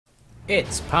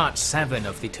It's part 7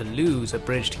 of the Toulouse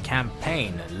Abridged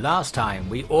campaign. Last time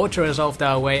we auto-resolved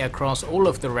our way across all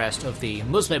of the rest of the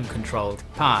Muslim-controlled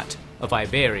part of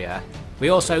Iberia. We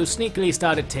also sneakily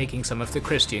started taking some of the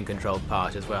Christian-controlled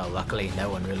part as well. Luckily no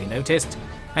one really noticed.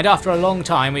 And after a long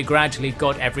time we gradually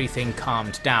got everything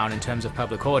calmed down in terms of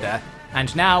public order,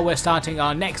 and now we're starting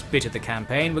our next bit of the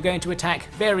campaign. We're going to attack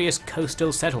various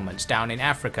coastal settlements down in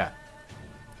Africa.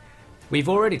 We've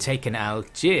already taken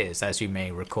Algiers, as you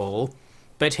may recall,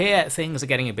 but here things are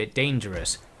getting a bit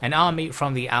dangerous. An army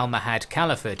from the Almohad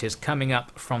Caliphate is coming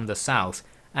up from the south,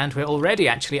 and we're already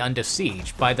actually under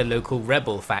siege by the local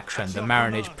rebel faction, the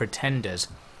Marinid Pretenders.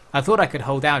 I thought I could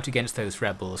hold out against those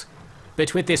rebels,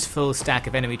 but with this full stack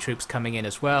of enemy troops coming in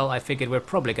as well, I figured we're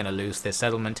probably going to lose this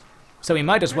settlement, so we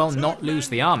might as well not lose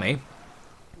the army.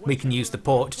 We can use the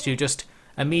port to just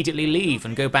immediately leave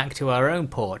and go back to our own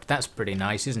port. That's pretty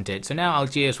nice, isn't it? So now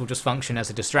Algiers will just function as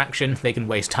a distraction. They can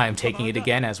waste time taking it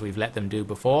again, as we've let them do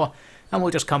before, and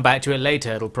we'll just come back to it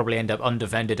later. It'll probably end up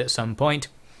undefended at some point.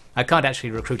 I can't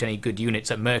actually recruit any good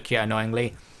units at Murcia,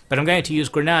 annoyingly, but I'm going to use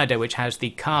Granada, which has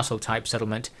the castle-type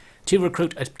settlement, to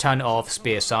recruit a ton of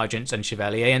spear sergeants and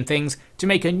chevalier and things to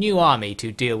make a new army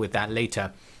to deal with that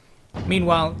later.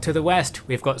 Meanwhile, to the west,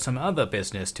 we've got some other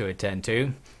business to attend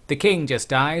to. The king just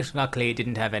died. Luckily it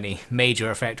didn't have any major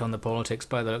effect on the politics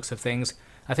by the looks of things.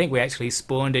 I think we actually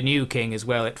spawned a new king as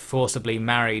well. It forcibly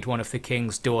married one of the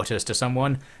king's daughters to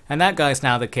someone, and that guy's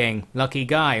now the king. Lucky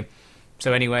guy.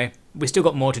 So anyway, we still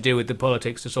got more to do with the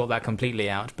politics to sort that completely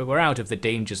out, but we're out of the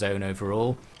danger zone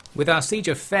overall. With our siege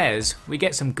of Fez, we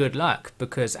get some good luck,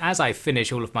 because as I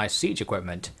finish all of my siege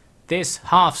equipment, this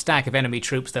half stack of enemy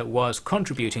troops that was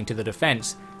contributing to the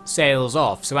defence sails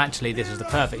off, so actually this is the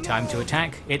perfect time to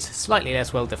attack. It's slightly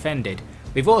less well defended.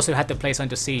 We've also had the place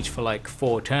under siege for like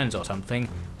 4 turns or something,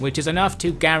 which is enough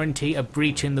to guarantee a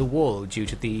breach in the wall due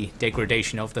to the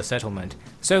degradation of the settlement.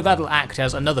 So that'll act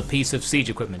as another piece of siege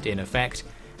equipment in effect,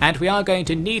 and we are going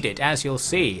to need it, as you'll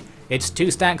see. It's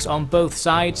 2 stacks on both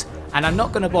sides, and I'm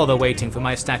not going to bother waiting for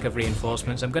my stack of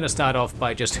reinforcements. I'm going to start off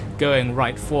by just going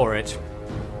right for it.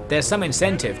 There's some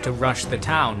incentive to rush the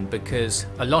town because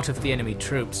a lot of the enemy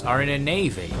troops are in a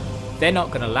navy. They're not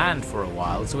going to land for a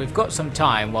while, so we've got some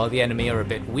time while the enemy are a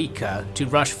bit weaker to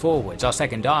rush forwards. Our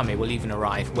second army will even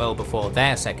arrive well before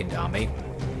their second army.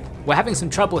 We're having some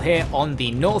trouble here on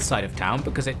the north side of town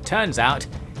because it turns out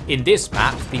in this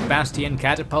map the bastion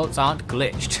catapults aren't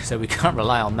glitched, so we can't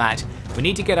rely on that. We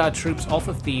need to get our troops off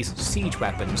of these siege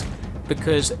weapons,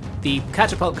 because the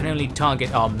catapult can only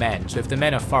target our men, so if the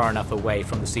men are far enough away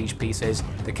from the siege pieces,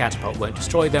 the catapult won't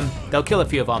destroy them. They'll kill a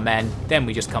few of our men, then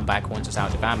we just come back once it's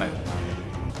out of ammo.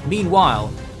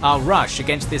 Meanwhile, our rush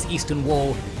against this eastern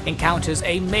wall encounters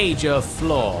a major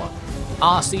flaw.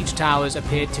 Our siege towers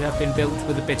appear to have been built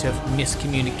with a bit of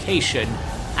miscommunication,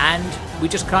 and we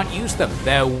just can't use them.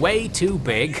 They're way too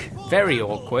big, very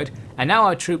awkward, and now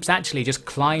our troops actually just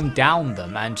climb down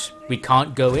them and we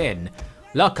can't go in.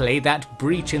 Luckily, that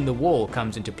breach in the wall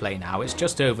comes into play now. It's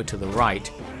just over to the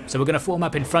right. So we're going to form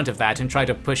up in front of that and try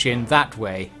to push in that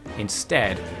way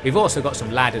instead. We've also got some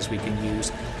ladders we can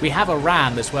use. We have a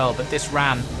ram as well, but this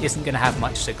ram isn't going to have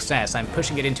much success. I'm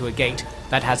pushing it into a gate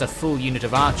that has a full unit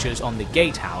of archers on the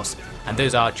gatehouse, and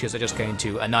those archers are just going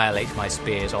to annihilate my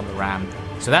spears on the ram.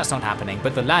 So that's not happening,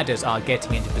 but the ladders are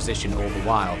getting into position all the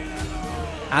while.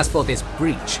 As for this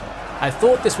breach, I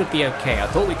thought this would be okay. I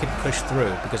thought we could push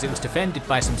through because it was defended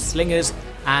by some slingers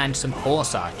and some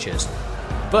horse archers.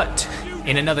 But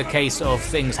in another case of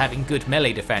things having good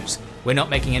melee defense, we're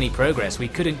not making any progress. We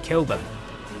couldn't kill them.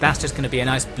 That's just going to be a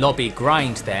nice blobby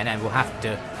grind then, and we'll have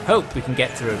to hope we can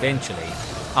get through eventually.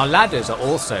 Our ladders are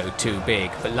also too big,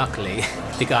 but luckily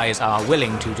the guys are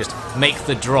willing to just make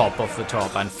the drop off the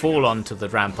top and fall onto the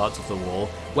ramparts of the wall,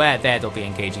 where there they'll be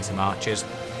engaging some archers.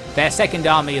 Their second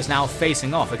army is now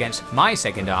facing off against my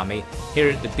second army here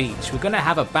at the beach. We're going to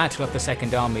have a battle of the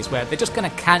second armies where they're just going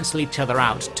to cancel each other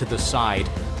out to the side.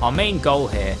 Our main goal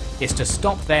here is to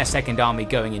stop their second army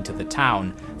going into the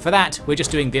town. For that, we're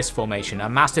just doing this formation, a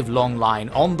massive long line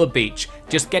on the beach.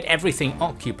 Just get everything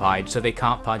occupied so they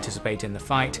can't participate in the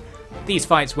fight. These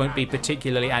fights won't be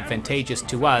particularly advantageous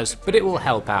to us, but it will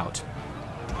help out.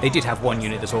 They did have one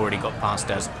unit that's already got past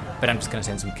us, but I'm just going to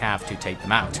send some cav to take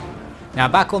them out. Now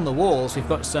back on the walls, we've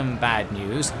got some bad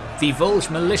news. The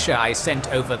Volge militia I sent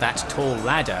over that tall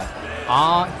ladder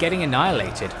are getting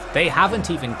annihilated. They haven't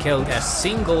even killed a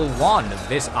single one of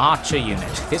this archer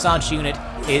unit. This archer unit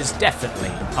is definitely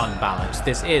unbalanced.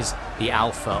 This is the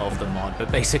alpha of the mod, but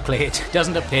basically it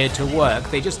doesn't appear to work.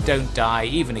 They just don't die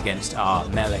even against our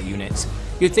melee units.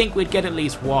 You'd think we'd get at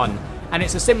least one, And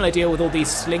it's a similar deal with all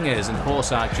these slingers and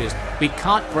horse archers. We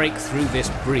can't break through this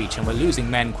breach, and we're losing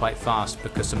men quite fast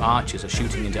because some archers are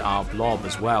shooting into our blob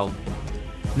as well.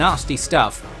 Nasty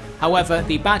stuff. However,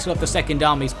 the Battle of the Second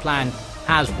Army's plan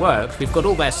has worked. We've got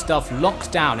all their stuff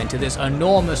locked down into this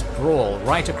enormous brawl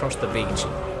right across the beach.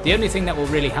 The only thing that will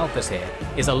really help us here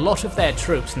is a lot of their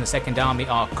troops in the Second Army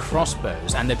are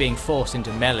crossbows, and they're being forced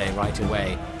into melee right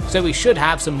away. So we should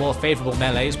have some more favourable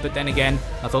melees, but then again,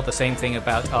 I thought the same thing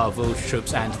about our Vosges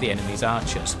troops and the enemy's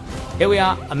archers. Here we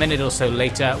are, a minute or so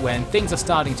later, when things are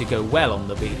starting to go well on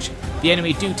the beach. The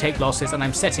enemy do take losses, and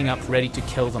I'm setting up ready to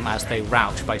kill them as they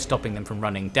rout by stopping them from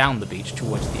running down the beach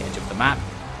towards the edge of the map.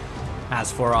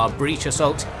 As for our breach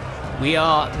assault, we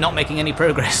are not making any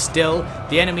progress still.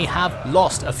 The enemy have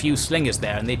lost a few slingers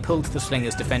there, and they pulled the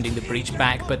slingers defending the breach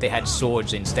back, but they had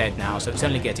swords instead now, so it's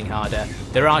only getting harder.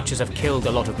 Their archers have killed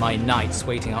a lot of my knights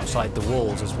waiting outside the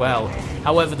walls as well.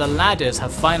 However, the ladders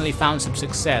have finally found some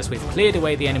success. We've cleared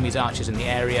away the enemy's archers in the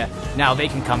area. Now they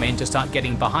can come in to start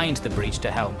getting behind the breach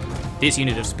to help. This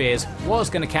unit of spears was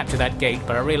going to capture that gate,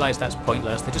 but I realised that's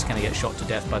pointless. They're just going to get shot to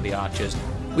death by the archers.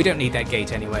 We don't need that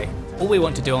gate anyway. All we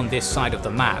want to do on this side of the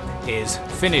map is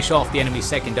finish off the enemy's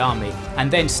second army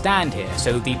and then stand here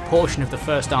so the portion of the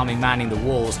first army manning the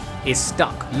walls is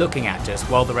stuck looking at us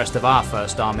while the rest of our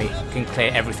first army can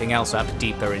clear everything else up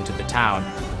deeper into the town.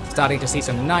 Starting to see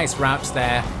some nice routes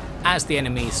there. As the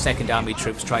enemy's second army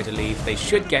troops try to leave, they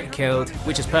should get killed,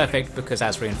 which is perfect because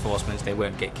as reinforcements they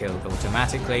won't get killed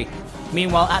automatically.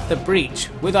 Meanwhile, at the breach,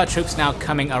 with our troops now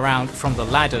coming around from the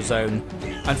ladder zone,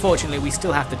 unfortunately we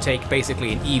still have to take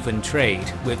basically an even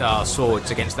trade with our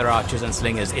swords against their archers and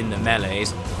slingers in the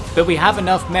melees, but we have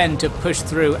enough men to push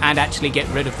through and actually get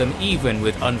rid of them even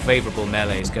with unfavourable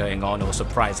melees going on, or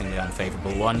surprisingly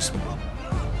unfavourable ones.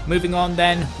 Moving on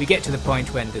then, we get to the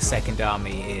point when the second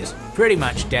army is pretty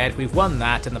much dead. We've won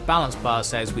that, and the balance bar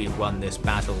says we've won this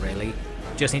battle really.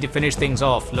 Just need to finish things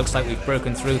off. Looks like we've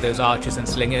broken through those archers and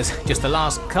slingers. Just the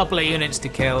last couple of units to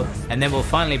kill, and then we'll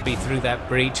finally be through that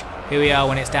breach. Here we are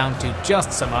when it's down to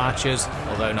just some archers,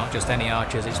 although not just any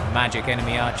archers, it's magic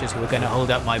enemy archers who are going to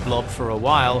hold up my blob for a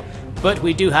while, but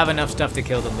we do have enough stuff to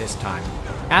kill them this time.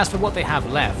 As for what they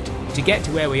have left, to get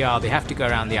to where we are they have to go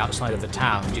around the outside of the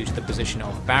town due to the position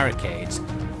of barricades,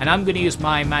 and I'm going to use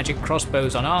my magic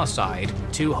crossbows on our side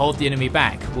to hold the enemy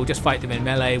back. We'll just fight them in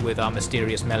melee with our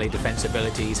mysterious melee defense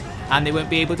abilities, and they won't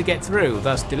be able to get through,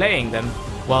 thus delaying them,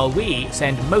 while we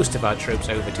send most of our troops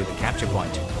over to the capture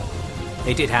point.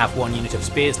 They did have one unit of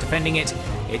spears defending it.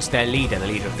 It's their leader, the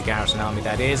leader of the garrison army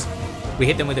that is. We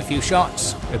hit them with a few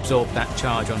shots, absorbed that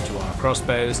charge onto our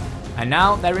crossbows, and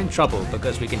now they're in trouble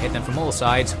because we can hit them from all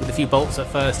sides with a few bolts at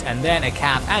first and then a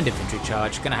cav and infantry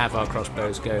charge. Gonna have our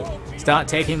crossbows go. Start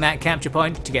taking that capture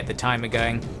point to get the timer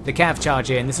going. The cav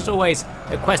charge in. This is always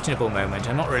a questionable moment.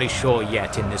 I'm not really sure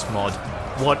yet in this mod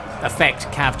what effect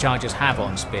cav charges have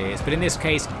on spears, but in this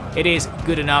case it is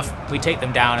good enough. We take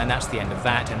them down and that's the end of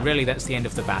that, and really that's the end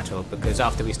of the battle, because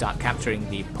after we start capturing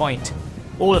the point,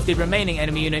 all of the remaining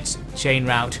enemy units chain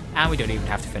rout and we don't even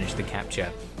have to finish the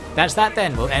capture. That's that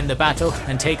then. We'll end the battle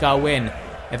and take our win.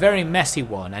 A very messy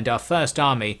one, and our first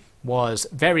army was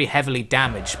very heavily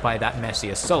damaged by that messy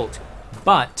assault,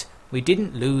 but we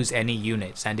didn't lose any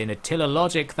units, and in Attila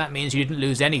logic that means you didn't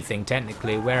lose anything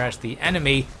technically, whereas the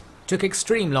enemy took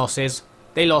extreme losses.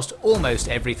 They lost almost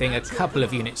everything. A couple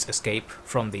of units escape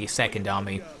from the second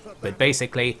army, but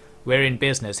basically we're in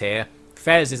business here.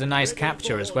 Fez is a nice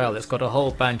capture as well. It's got a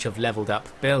whole bunch of leveled up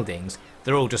buildings.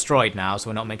 They're all destroyed now,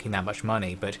 so we're not making that much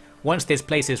money, but once this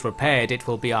place is repaired it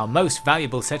will be our most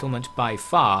valuable settlement by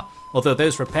far, although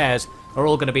those repairs are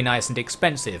all going to be nice and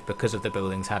expensive because of the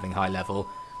buildings having high level.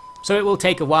 So it will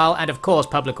take a while, and of course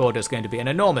public order is going to be an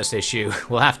enormous issue.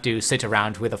 We'll have to sit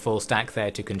around with a full stack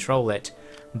there to control it.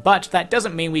 But that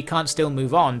doesn't mean we can't still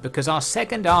move on, because our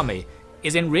second army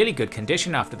is in really good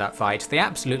condition after that fight. They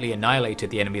absolutely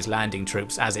annihilated the enemy's landing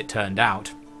troops as it turned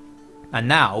out. And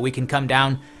now we can come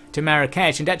down to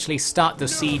Marrakesh and actually start the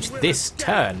siege this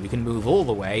turn. We can move all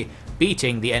the way,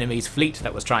 beating the enemy's fleet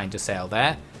that was trying to sail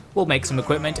there. We'll make some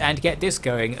equipment and get this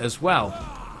going as well.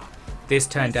 This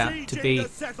turned out to be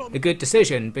a good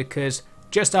decision because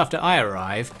just after I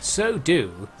arrive, so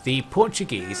do the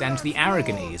Portuguese and the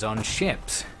Aragonese on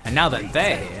ships. And now that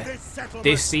they're here,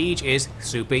 this siege is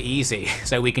super easy.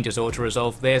 So we can just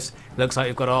auto-resolve this. Looks like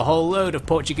we've got a whole load of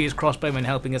Portuguese crossbowmen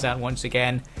helping us out once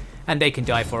again. And they can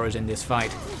die for us in this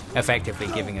fight, effectively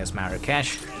giving us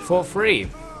Marrakesh for free.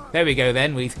 There we go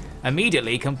then, we've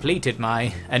immediately completed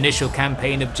my initial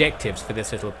campaign objectives for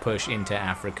this little push into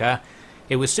Africa.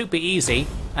 It was super easy,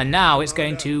 and now it's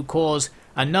going to cause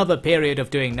another period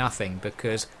of doing nothing,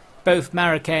 because Both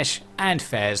Marrakesh and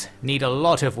Fez need a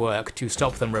lot of work to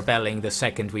stop them rebelling the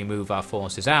second we move our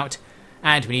forces out,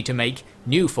 and we need to make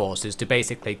new forces to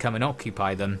basically come and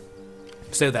occupy them,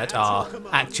 so that our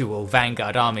actual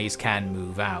vanguard armies can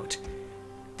move out.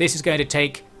 This is going to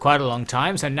take quite a long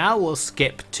time, so now we'll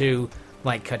skip to,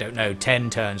 like, I don't know,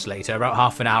 10 turns later, about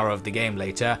half an hour of the game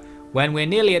later, when we're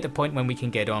nearly at the point when we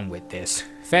can get on with this.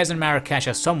 Fez and Marrakesh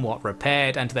are somewhat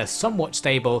repaired and they're somewhat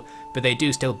stable, but they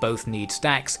do still both need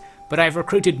stacks, but I've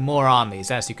recruited more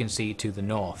armies, as you can see, to the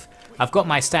north. I've got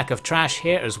my stack of trash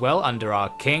here as well under our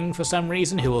king for some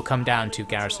reason, who will come down to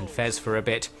garrison Fez for a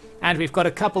bit, and we've got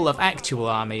a couple of actual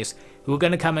armies who are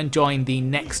going to come and join the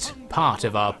next part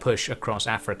of our push across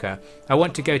Africa. I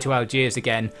want to go to Algiers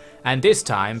again, and this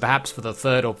time, perhaps for the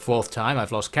third or fourth time,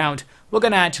 I've lost count, we're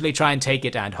going to actually try and take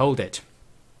it and hold it.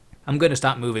 I'm going to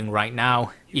start moving right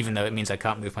now, even though it means I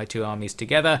can't move my two armies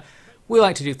together. We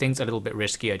like to do things a little bit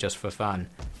riskier just for fun.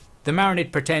 The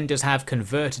Marinid Pretenders have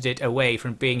converted it away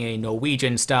from being a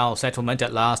Norwegian-style settlement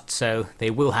at last, so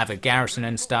they will have a garrison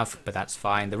and stuff, but that's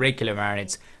fine. The regular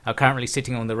Marinids are currently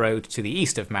sitting on the road to the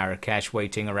east of Marrakesh,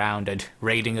 waiting around and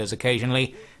raiding us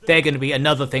occasionally. They're going to be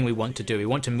another thing we want to do. We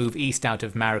want to move east out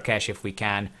of Marrakesh if we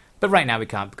can, but right now we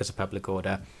can't because of public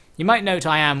order. You might note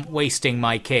I am wasting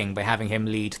my king by having him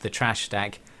lead the trash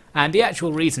stack. And the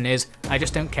actual reason is, I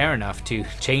just don't care enough to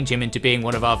change him into being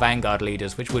one of our vanguard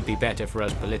leaders, which would be better for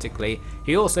us politically.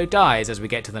 He also dies as we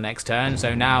get to the next turn,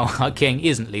 so now our king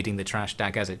isn't leading the trash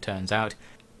stack as it turns out.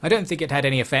 I don't think it had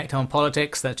any effect on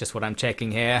politics, that's just what I'm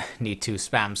checking here. Need to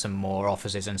spam some more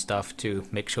offices and stuff to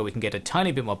make sure we can get a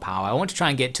tiny bit more power. I want to try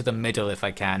and get to the middle if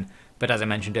I can, but as I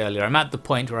mentioned earlier, I'm at the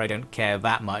point where I don't care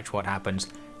that much what happens,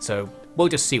 so we'll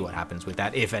just see what happens with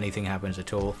that, if anything happens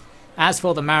at all. As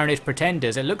for the Marinid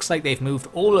Pretenders, it looks like they've moved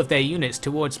all of their units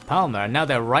towards Palma and now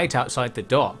they're right outside the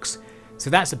docks. So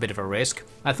that's a bit of a risk.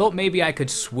 I thought maybe I could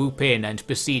swoop in and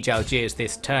besiege Algiers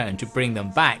this turn to bring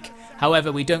them back,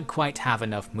 however we don't quite have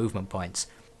enough movement points.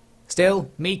 Still,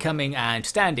 me coming and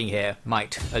standing here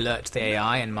might alert the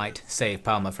AI and might save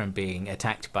Palma from being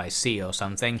attacked by sea or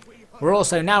something. We're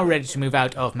also now ready to move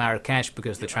out of Marrakesh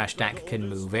because the trash stack can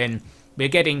move in. We're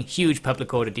getting huge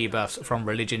public order debuffs from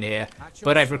religion here,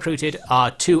 but I've recruited our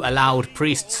 2 allowed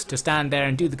priests to stand there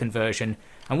and do the conversion,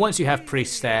 and once you have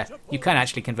priests there, you can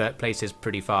actually convert places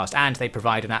pretty fast, and they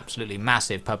provide an absolutely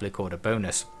massive public order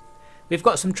bonus. We've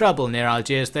got some trouble near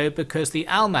Algiers though, because the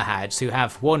Almohads, who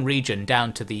have one region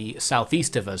down to the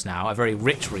southeast of us now, a very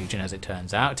rich region as it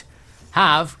turns out,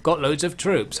 have got loads of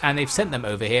troops, and they've sent them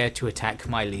over here to attack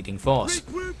my leading force.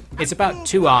 It's about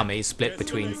 2 armies split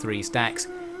between 3 stacks.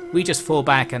 We just fall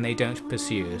back and they don't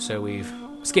pursue, so we've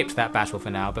skipped that battle for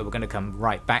now, but we're going to come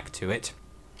right back to it.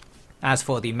 As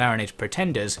for the Marinid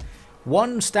Pretenders,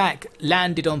 one stack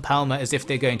landed on Palma as if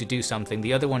they're going to do something,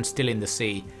 the other one's still in the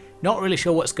sea. Not really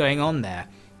sure what's going on there,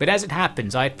 but as it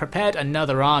happens, I had prepared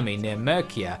another army near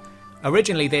Murcia.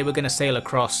 Originally they were going to sail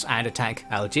across and attack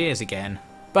Algiers again,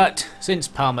 but since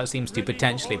Palma seems to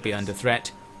potentially be under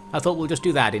threat, I thought we'll just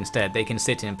do that instead. They can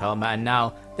sit in Palma and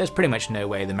now there's pretty much no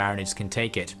way the Marinids can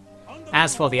take it.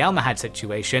 As for the Almohad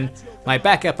situation, my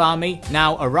backup army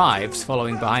now arrives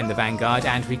following behind the vanguard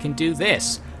and we can do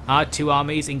this. Our 2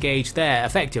 armies engage there,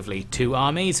 effectively 2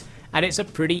 armies, and it's a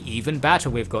pretty even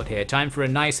battle we've got here. Time for a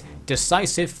nice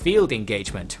decisive field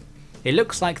engagement. It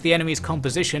looks like the enemy's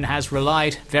composition has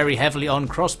relied very heavily on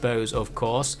crossbows, of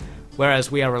course, whereas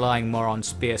we are relying more on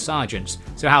spear sergeants.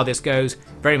 So how this goes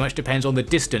very much depends on the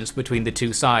distance between the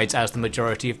 2 sides. As the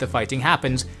majority of the fighting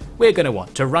happens, we're going to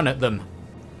want to run at them.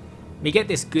 We get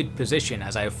this good position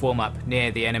as I form up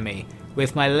near the enemy,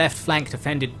 with my left flank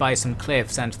defended by some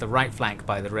cliffs and the right flank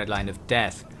by the red line of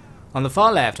death. On the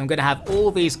far left, I'm going to have all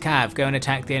these cav go and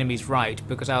attack the enemy's right,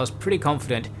 because I was pretty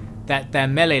confident that their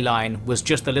melee line was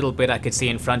just the little bit I could see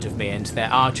in front of me and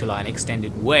their archer line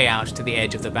extended way out to the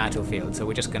edge of the battlefield, so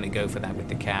we're just going to go for that with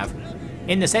the cav.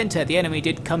 In the centre, the enemy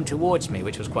did come towards me,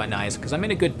 which was quite nice, because I'm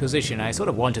in a good position. I sort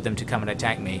of wanted them to come and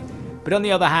attack me. But on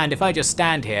the other hand, if I just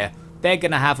stand here, they're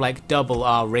going to have like double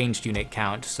our ranged unit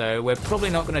count, so we're probably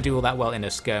not going to do all that well in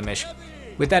a skirmish.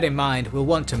 With that in mind, we'll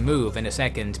want to move in a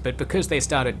second, but because they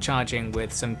started charging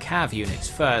with some cav units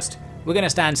first, we're going to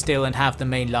stand still and have the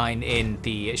main line in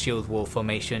the shield wall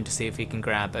formation to see if we can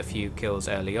grab a few kills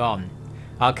early on.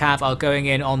 Our cav are going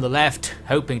in on the left,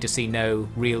 hoping to see no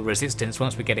real resistance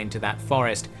once we get into that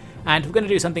forest. And we're going to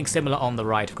do something similar on the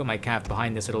right. I've got my cav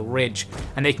behind this little ridge,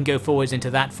 and they can go forwards into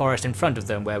that forest in front of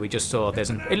them where we just saw there's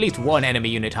at least one enemy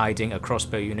unit hiding, a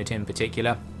crossbow unit in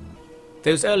particular.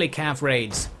 Those early cav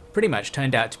raids pretty much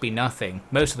turned out to be nothing.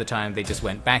 Most of the time they just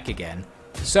went back again.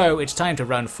 So it's time to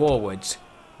run forwards.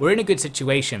 we're in a good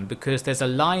situation because there's a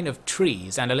line of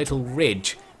trees and a little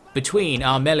ridge between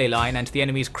our melee line and the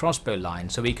enemy's crossbow line,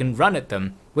 so we can run at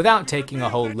them without taking a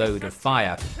whole load of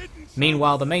fire.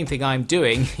 Meanwhile, the main thing I'm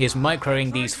doing is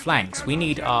microing these flanks. We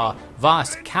need our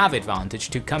vast cav advantage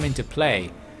to come into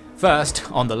play.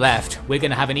 First, on the left, we're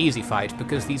going to have an easy fight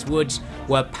because these woods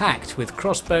were packed with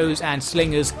crossbows and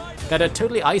slingers that are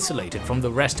totally isolated from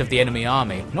the rest of the enemy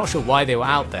army. Not sure why they were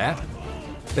out there,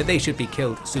 but they should be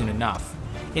killed soon enough.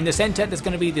 In the center, there's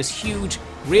going to be this huge,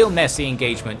 real messy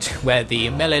engagement where the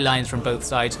melee lines from both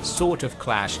sides sort of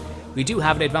clash. We do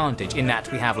have an advantage in that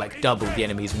we have like double the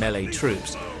enemy's melee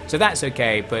troops. So that's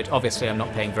okay, but obviously I'm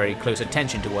not paying very close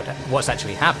attention to what's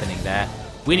actually happening there.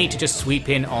 We need to just sweep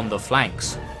in on the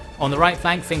flanks. On the right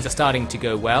flank, things are starting to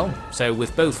go well, so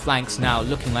with both flanks now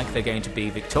looking like they're going to be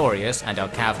victorious and our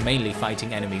cav mainly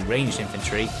fighting enemy ranged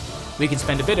infantry, we can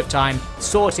spend a bit of time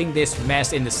sorting this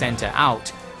mess in the center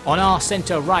out. On our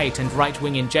center right and right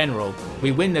wing in general,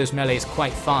 we win those melees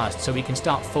quite fast so we can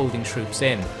start folding troops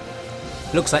in.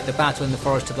 Looks like the battle in the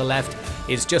forest to the left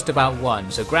is just about won,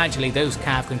 so gradually those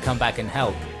cav can come back and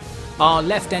help. Our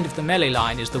left end of the melee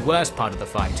line is the worst part of the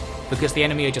fight, because the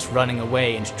enemy are just running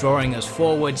away and drawing us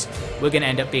forwards. We're going to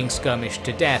end up being skirmished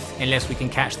to death unless we can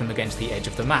catch them against the edge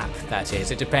of the map. That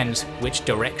is, it depends which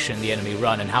direction the enemy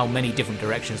run and how many different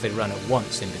directions they run at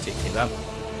once in particular.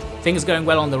 Things going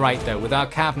well on the right though. With our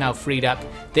cav now freed up,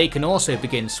 they can also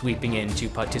begin sweeping in to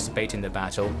participate in the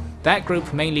battle. That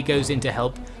group mainly goes in to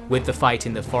help with the fight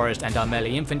in the forest and our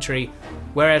melee infantry,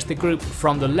 whereas the group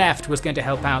from the left was going to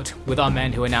help out with our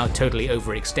men who are now totally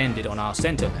overextended on our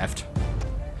center left.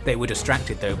 They were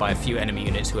distracted though by a few enemy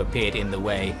units who appeared in the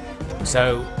way,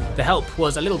 so the help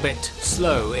was a little bit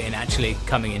slow in actually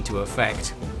coming into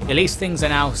effect. At least things are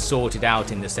now sorted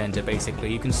out in the center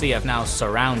basically. You can see I've now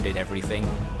surrounded everything.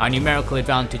 Our numerical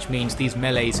advantage means these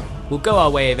melees will go our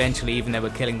way eventually even though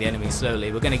we're killing the enemy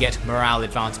slowly. We're going to get morale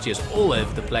advantages all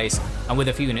over the place, and with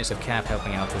a few units of cav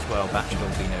helping out as well, that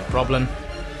will be no problem.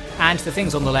 And the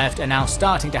things on the left are now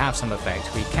starting to have some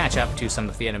effect. We catch up to some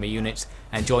of the enemy units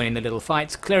and join in the little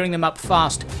fights, clearing them up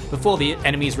fast before the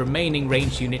enemy's remaining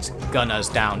ranged units gun us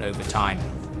down over time.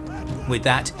 With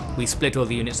that, we split all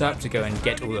the units up to go and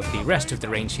get all of the rest of the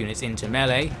ranged units into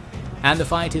melee, and the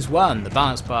fight is won. The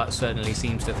balanced part certainly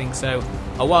seems to think so.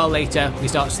 A while later, we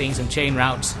start seeing some chain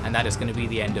routes, and that is going to be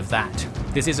the end of that.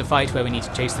 This is a fight where we need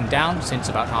to chase them down, since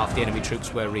about half the enemy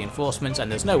troops were reinforcements,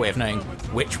 and there's no way of knowing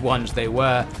which ones they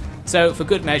were. So, for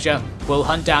good measure, we'll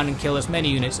hunt down and kill as many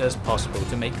units as possible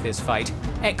to make this fight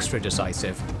extra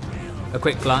decisive. A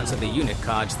quick glance at the unit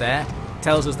cards there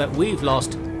tells us that we've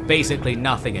lost basically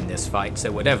nothing in this fight,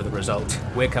 so whatever the result,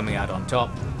 we're coming out on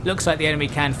top. Looks like the enemy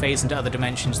can phase into other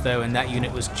dimensions though, and that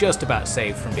unit was just about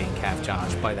saved from being cav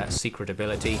charged by that secret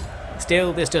ability.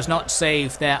 Still, this does not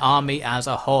save their army as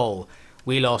a whole.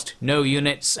 We lost no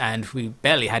units, and we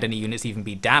barely had any units even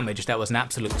be damaged. That was an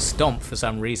absolute stomp for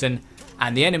some reason.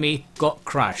 And the enemy got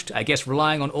crushed. I guess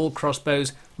relying on all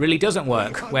crossbows really doesn't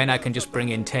work when I can just bring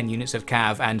in 10 units of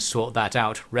cav and sort that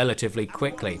out relatively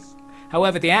quickly.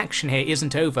 However, the action here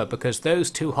isn't over because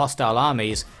those two hostile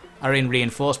armies are in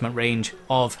reinforcement range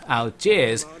of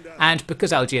Algiers, and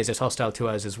because Algiers is hostile to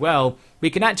us as well, we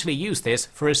can actually use this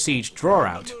for a siege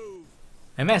draw-out.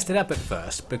 I messed it up at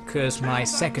first because my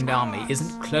second army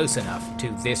isn't close enough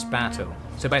to this battle,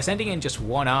 so by sending in just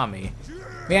one army,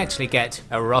 we actually get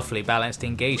a roughly balanced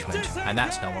engagement, and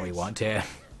that's not what we want here.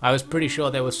 I was pretty sure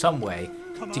there was some way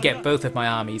to get both of my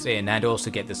armies in and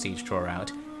also get the siege draw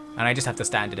out, and I just have to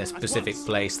stand in a specific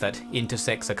place that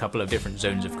intersects a couple of different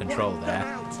zones of control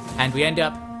there. And we end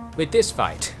up with this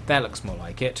fight. That looks more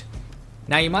like it.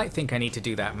 Now you might think I need to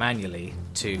do that manually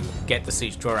to get the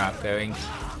siege draw out going,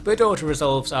 but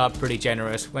auto-resolves are pretty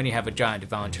generous. When you have a giant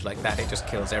advantage like that, it just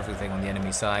kills everything on the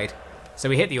enemy side. So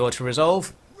we hit the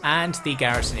auto-resolve, and the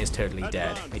garrison is totally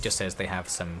dead. It just says they have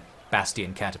some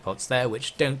bastion catapults there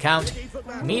which don't count,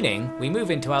 meaning we move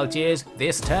into Algiers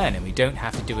this turn and we don't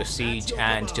have to do a siege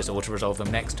and just auto-resolve them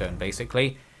next turn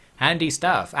basically. Handy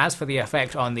stuff. As for the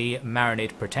effect on the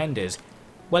Marinid pretenders,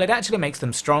 well, it actually makes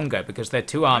them stronger because their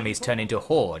two armies turn into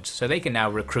hordes, so they can now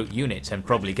recruit units and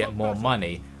probably get more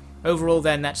money. Overall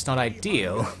then, that's not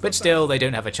ideal, but still they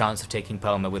don't have a chance of taking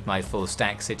Palma with my full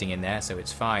stack sitting in there, so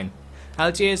it's fine.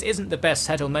 Algiers isn't the best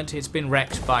settlement. It's been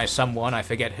wrecked by someone, I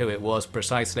forget who it was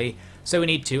precisely, so we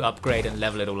need to upgrade and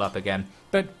level it all up again,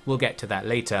 but we'll get to that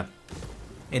later.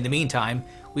 In the meantime,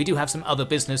 we do have some other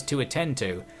business to attend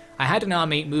to. I had an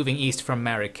army moving east from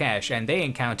Marrakesh, and they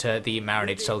encounter the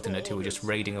Marinid Sultanate who were just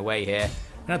raiding away here,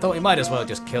 and I thought we might as well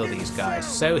just kill these guys.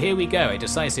 So here we go, a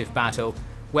decisive battle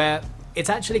where It's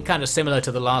actually kind of similar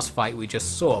to the last fight we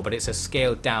just saw, but it's a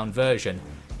scaled down version.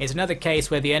 It's another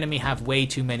case where the enemy have way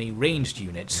too many ranged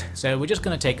units, so we're just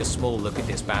going to take a small look at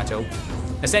this battle.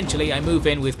 Essentially, I move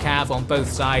in with Cav on both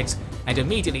sides and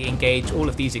immediately engage all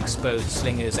of these exposed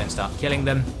slingers and start killing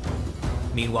them.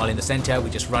 Meanwhile in the centre we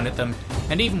just run at them,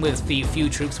 and even with the few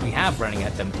troops we have running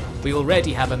at them, we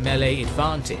already have a melee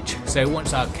advantage, so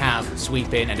once our Cav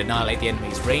sweep in and annihilate the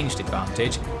enemy's ranged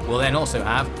advantage, we'll then also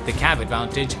have the Cav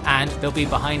advantage and they'll be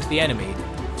behind the enemy.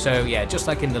 So yeah, just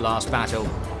like in the last battle,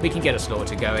 we can get a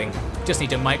slaughter going, just need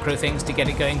to micro things to get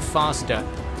it going faster,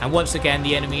 and once again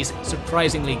the enemy's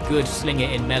surprisingly good slinger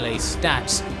in melee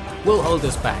stats will hold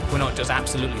us back. We're not just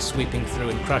absolutely sweeping through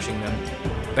and crushing them,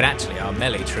 but actually our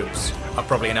melee troops are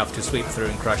probably enough to sweep through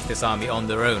and crush this army on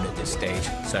their own at this stage,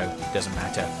 so it doesn't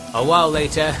matter. A while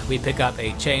later, we pick up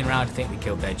a chain round. I think we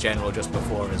killed their general just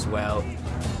before as well.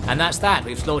 And that's that,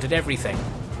 we've slaughtered everything.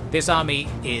 This army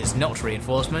is not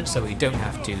reinforcement, so we don't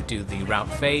have to do the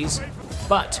rout phase,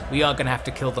 but we are going to have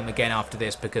to kill them again after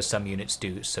this because some units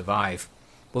do survive.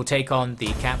 We'll take on the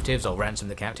captives, or ransom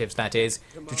the captives that is,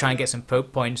 to try and get some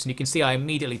pope points, and you can see I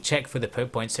immediately check for the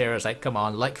pope points here. I was like, come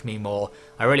on, like me more.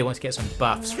 I really want to get some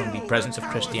buffs from the presence of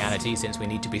Christianity since we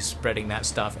need to be spreading that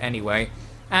stuff anyway.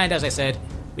 And as I said,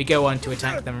 we go on to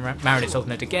attack the Marinid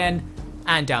Sultanate again,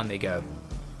 and down they go.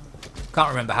 Can't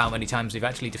remember how many times we've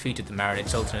actually defeated the Marinid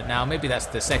Sultanate now. Maybe that's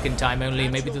the second time only,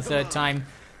 maybe the third time.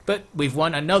 But we've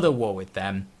won another war with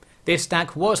them. This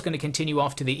stack was going to continue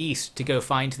off to the east to go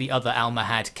find the other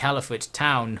Almohad Caliphate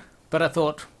town, but I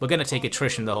thought we're going to take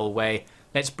attrition the whole way.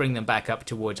 Let's bring them back up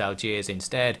towards Algiers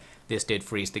instead. This did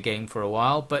freeze the game for a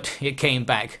while, but it came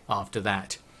back after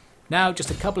that. Now just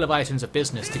a couple of items of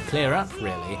business to clear up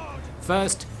really.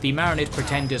 First, the Marinid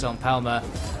pretenders on Palma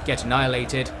get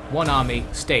annihilated. One army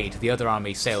stayed, the other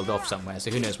army sailed off somewhere,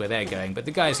 so who knows where they're going, but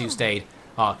the guys who stayed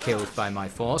are killed by my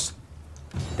force.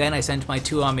 Then I sent my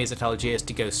two armies at Algiers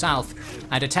to go south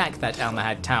and attack that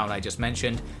Almohad town I just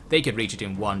mentioned. They could reach it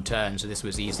in one turn, so this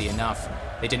was easy enough.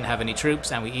 They didn't have any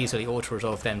troops and we easily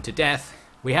auto-resolved them to death.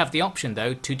 We have the option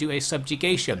though to do a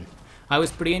subjugation. I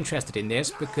was pretty interested in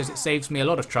this because it saves me a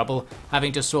lot of trouble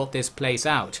having to sort this place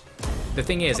out. The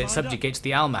thing is, it subjugates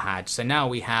the Almohad, so now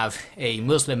we have a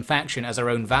Muslim faction as our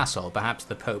own vassal. Perhaps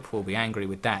the Pope will be angry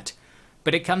with that.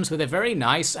 But it comes with a very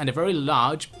nice and a very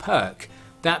large perk.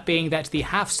 That being that the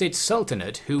Hafsid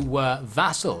Sultanate, who were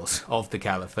vassals of the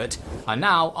Caliphate, are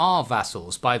now our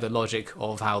vassals by the logic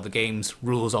of how the game's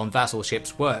rules on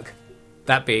vassalships work.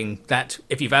 That being that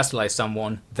if you vassalize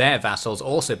someone, their vassals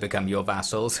also become your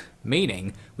vassals,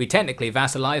 meaning we technically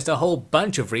vassalized a whole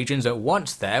bunch of regions at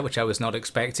once there, which I was not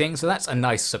expecting, so that's a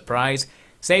nice surprise.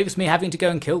 Saves me having to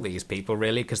go and kill these people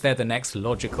really, because they're the next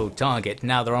logical target.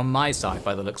 Now they're on my side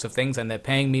by the looks of things and they're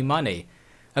paying me money.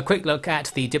 A quick look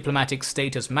at the diplomatic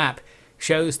status map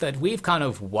shows that we've kind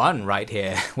of won right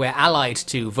here. We're allied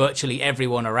to virtually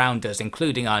everyone around us,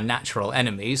 including our natural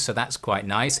enemies, so that's quite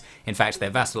nice. In fact,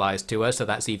 they're vassalized to us, so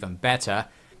that's even better.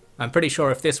 I'm pretty sure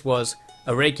if this was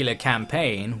a regular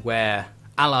campaign where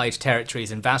allied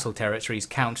territories and vassal territories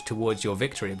count towards your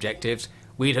victory objectives,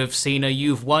 we'd have seen a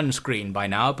 "You've won" screen by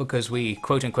now because we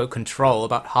quote-unquote control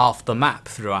about half the map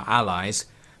through our allies.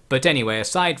 But anyway,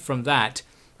 aside from that,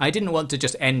 I didn't want to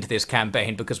just end this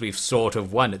campaign because we've sort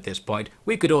of won at this point.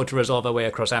 We could auto-resolve our way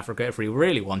across Africa if we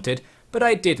really wanted, but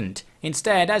I didn't.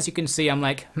 Instead, as you can see, I'm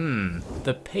like,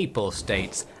 the Papal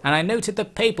States. And I noted the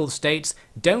Papal States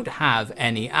don't have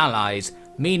any allies,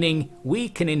 meaning we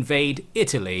can invade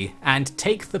Italy and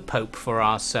take the Pope for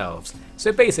ourselves.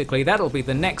 So basically, that'll be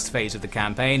the next phase of the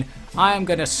campaign. I am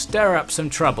going to stir up some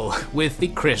trouble with the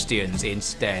Christians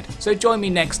instead. So join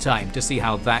me next time to see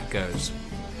how that goes.